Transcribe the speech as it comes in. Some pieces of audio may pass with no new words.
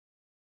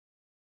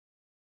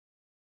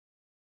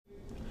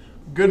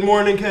Good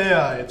morning,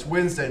 KI. It's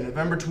Wednesday,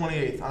 November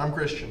 28th. I'm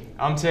Christian.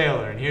 I'm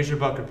Taylor, and here's your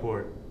buck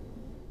report.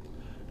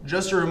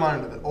 Just a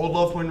reminder that Old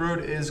Love Point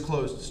Road is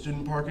closed to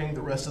student parking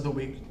the rest of the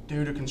week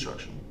due to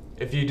construction.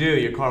 If you do,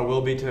 your car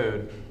will be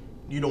towed.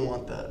 You don't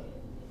want that.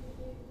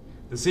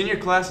 The senior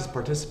class is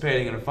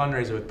participating in a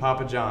fundraiser with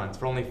Papa John's.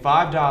 For only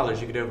 $5,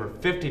 you get over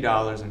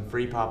 $50 in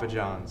free Papa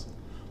John's.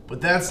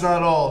 But that's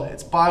not all.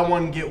 It's buy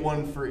one, get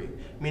one free,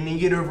 meaning you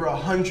get over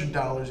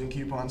 $100 in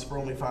coupons for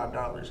only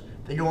 $5.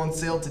 They go on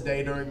sale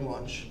today during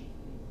lunch.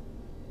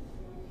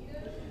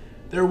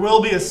 There will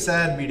be a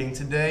SAD meeting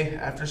today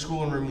after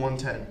school in room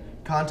 110.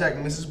 Contact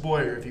Mrs.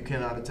 Boyer if you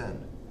cannot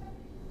attend.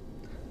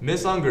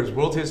 Miss Unger's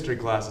World History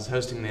class is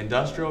hosting the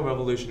Industrial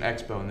Revolution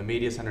Expo in the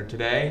Media Center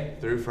today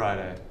through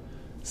Friday.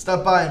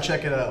 Stop by and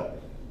check it out.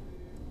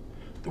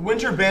 The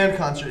Winter Band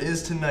Concert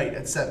is tonight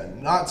at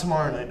 7, not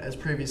tomorrow night as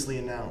previously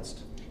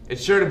announced.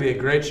 It's sure to be a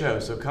great show,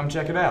 so come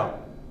check it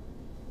out.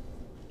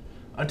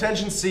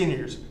 Attention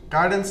seniors,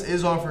 Guidance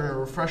is offering a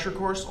refresher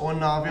course on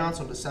Naviance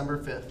on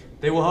December 5th.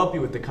 They will help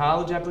you with the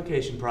college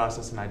application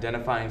process and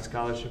identifying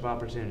scholarship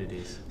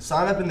opportunities.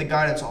 Sign up in the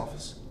Guidance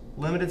office.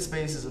 Limited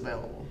space is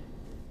available.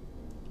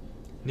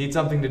 Need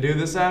something to do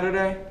this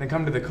Saturday? Then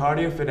come to the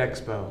Cardio Fit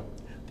Expo.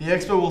 The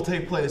expo will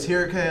take place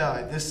here at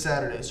KI this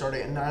Saturday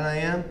starting at 9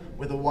 a.m.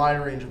 with a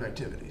wide range of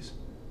activities.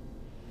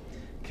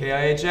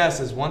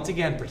 KIHS is once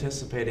again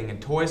participating in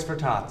Toys for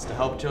Tots to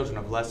help children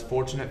of less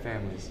fortunate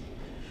families.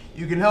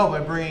 You can help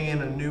by bringing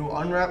in a new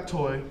unwrapped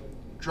toy,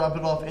 drop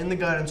it off in the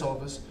Guidance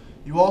office.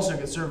 You also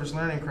get service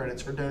learning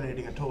credits for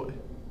donating a toy.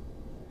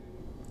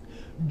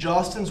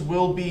 Jostens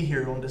will be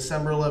here on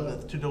December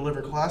 11th to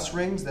deliver class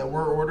rings that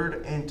were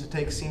ordered and to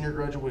take senior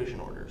graduation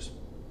orders.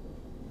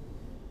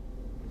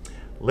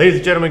 Ladies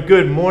and gentlemen,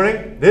 good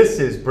morning. This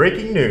is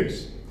breaking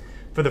news.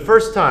 For the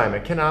first time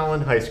at Kent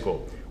Island High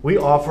School, we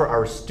offer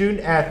our student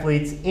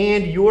athletes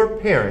and your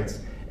parents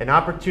an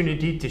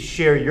opportunity to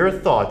share your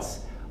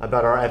thoughts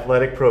about our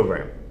athletic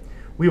program.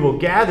 We will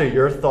gather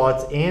your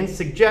thoughts and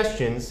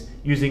suggestions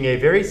using a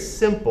very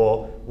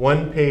simple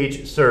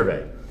one-page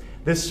survey.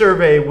 This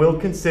survey will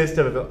consist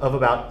of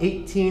about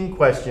 18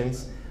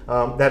 questions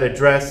that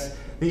address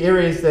the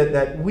areas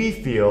that we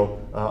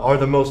feel are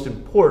the most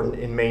important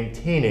in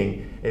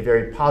maintaining a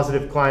very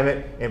positive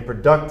climate and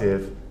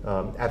productive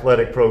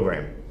athletic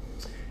program.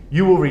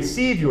 You will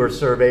receive your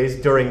surveys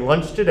during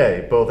lunch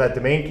today, both at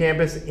the main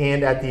campus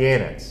and at the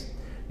annex.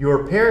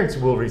 Your parents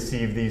will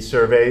receive these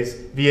surveys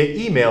via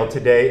email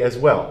today as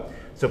well.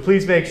 So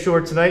please make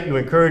sure tonight you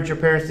encourage your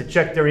parents to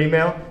check their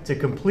email to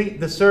complete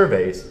the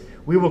surveys.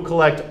 We will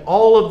collect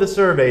all of the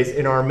surveys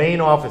in our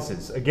main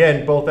offices,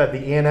 again, both at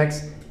the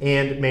annex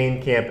and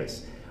main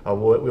campus. We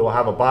will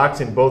have a box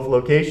in both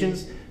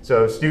locations.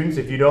 So students,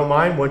 if you don't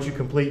mind, once you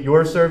complete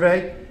your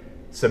survey,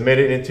 submit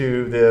it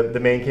into the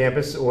main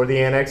campus or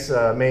the annex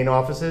main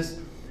offices.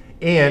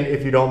 And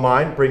if you don't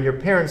mind, bring your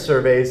parents'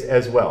 surveys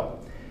as well.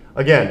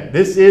 Again,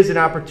 this is an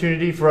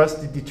opportunity for us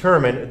to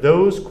determine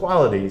those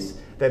qualities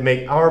that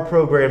make our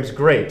programs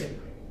great,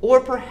 or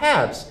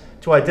perhaps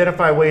to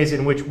identify ways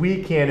in which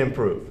we can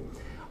improve.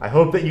 I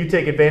hope that you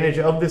take advantage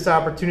of this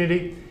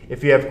opportunity.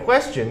 If you have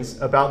questions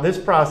about this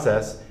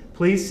process,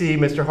 please see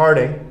Mr.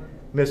 Harding,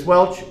 Ms.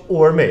 Welch,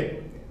 or me.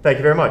 Thank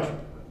you very much.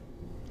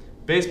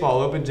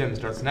 Baseball Open Gym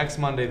starts next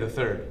Monday the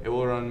 3rd. It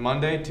will run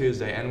Monday,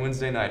 Tuesday, and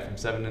Wednesday night from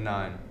 7 to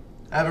 9.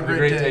 Have a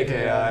great day,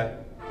 KI.